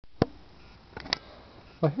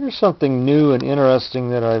Well, here's something new and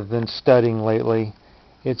interesting that I've been studying lately.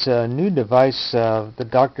 It's a new device that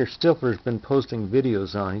Dr. Stiffler's been posting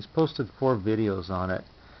videos on. He's posted 4 videos on it,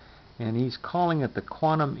 and he's calling it the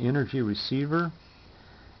Quantum Energy Receiver.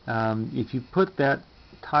 If you put that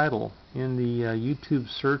title in the YouTube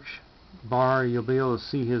search bar, you'll be able to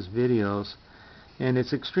see his videos. And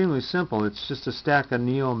it's extremely simple. It's just a stack of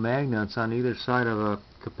neomagnets on either side of a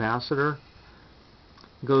capacitor.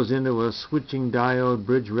 Goes into a switching diode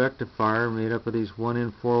bridge rectifier made up of these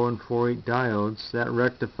 1N4148 diodes. That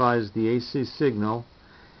rectifies the AC signal,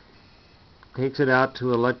 takes it out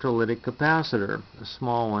to electrolytic capacitor, a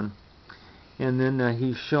small one, and then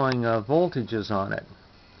he's showing voltages on it.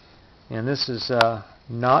 And this is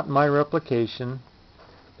not my replication,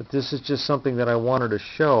 but this is just something that I wanted to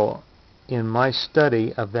show in my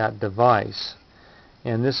study of that device.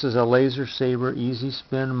 And this is a Lasersaber EZ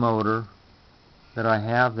Spin motor that I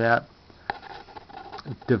have that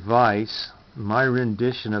device, my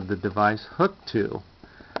rendition of the device, hooked to.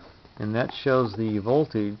 And that shows the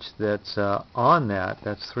voltage that's on that.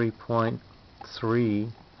 That's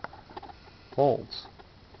 3.3 volts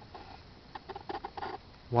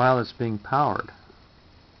while it's being powered.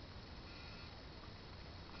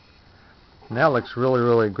 And that looks really,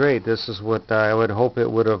 really great. This is what I would hope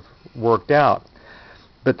it would have worked out.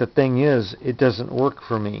 But the thing is, it doesn't work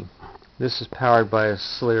for me. This is powered by a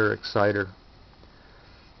Stiffler exciter,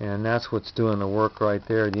 and that's what's doing the work right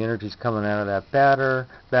there. The energy's coming out of that battery.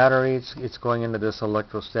 It's going into this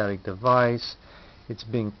electrostatic device. It's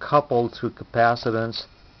being coupled through capacitance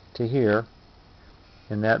to here,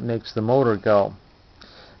 and that makes the motor go.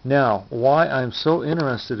 Now, why I'm so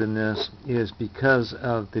interested in this is because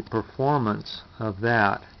of the performance of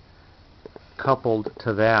that coupled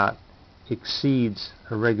to that exceeds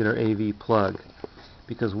a regular AV plug.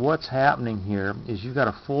 Because what's happening here is you've got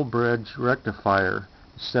a full bridge rectifier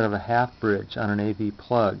instead of a half bridge on an AV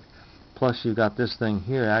plug. Plus you've got this thing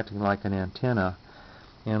here acting like an antenna.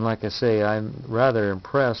 And like I say, I'm rather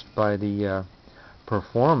impressed by the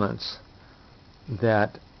performance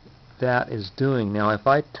that is doing. Now if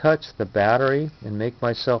I touch the battery and make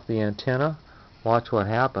myself the antenna, watch what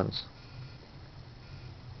happens.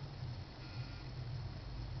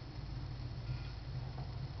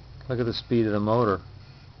 Look at the speed of the motor.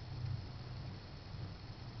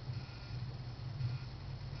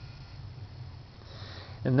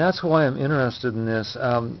 And that's why I'm interested in this.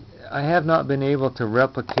 I have not been able to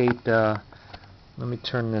replicate, let me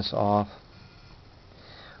turn this off.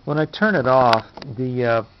 When I turn it off,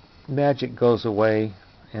 the magic goes away,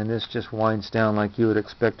 and this just winds down like you would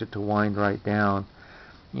expect it to wind right down.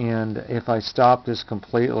 And if I stop this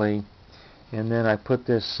completely, and then I put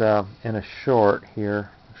this in a short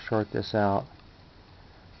here, short this out,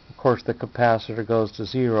 of course the capacitor goes to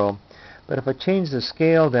 0. But if I change the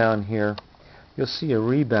scale down here, you'll see a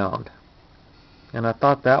rebound. And I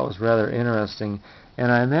thought that was rather interesting. And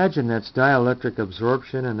I imagine that's dielectric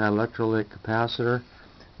absorption and electrolytic capacitor,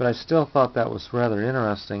 but I still thought that was rather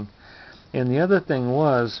interesting. And the other thing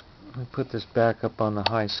was, let me put this back up on the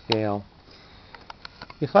high scale.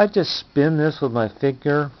 If I just spin this with my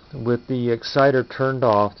finger with the exciter turned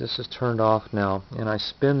off, this is turned off now, and I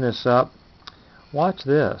spin this up, watch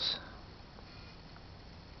this.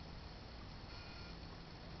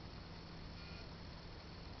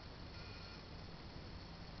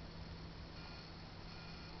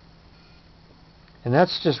 And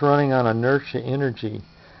that's just running on inertia energy.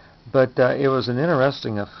 But it was an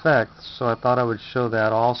interesting effect, so I thought I would show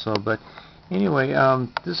that also. But anyway,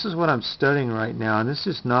 this is what I'm studying right now, and this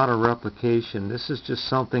is not a replication. This is just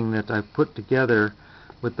something that I put together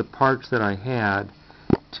with the parts that I had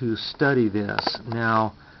to study this.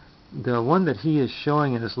 Now, the one that he is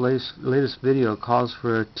showing in his latest video calls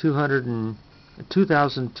for a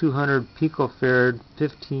 2,200 picofarad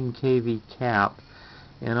 15 kV cap.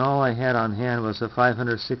 And all I had on hand was a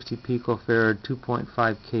 560 picofarad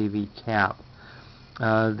 2.5 kV cap.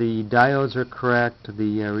 The diodes are correct.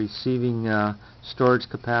 The receiving storage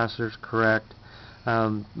capacitor is correct.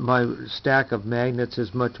 My stack of magnets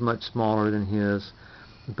is much, much smaller than his.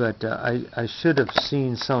 But I should have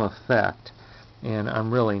seen some effect, and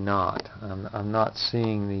I'm really not. I'm not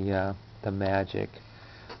seeing the magic.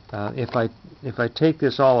 If I take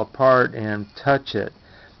this all apart and touch it,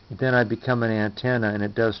 then I become an antenna, and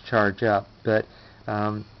it does charge up. But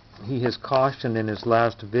he has cautioned in his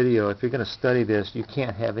last video, if you're going to study this, you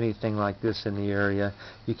can't have anything like this in the area.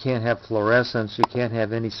 You can't have fluorescence. You can't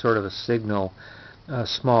have any sort of a signal,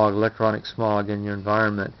 smog, electronic smog in your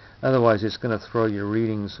environment. Otherwise, it's going to throw your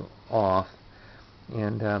readings off.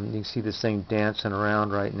 And you can see this thing dancing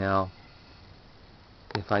around right now.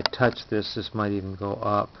 If I touch this, this might even go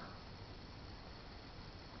up.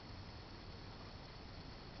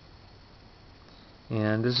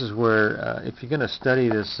 And this is where, if you're going to study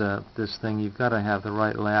this thing, you've got to have the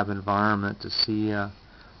right lab environment to see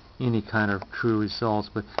any kind of true results.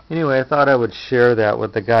 But anyway, I thought I would share that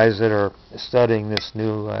with the guys that are studying this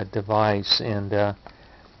new device, and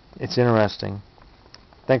it's interesting.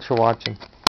 Thanks for watching.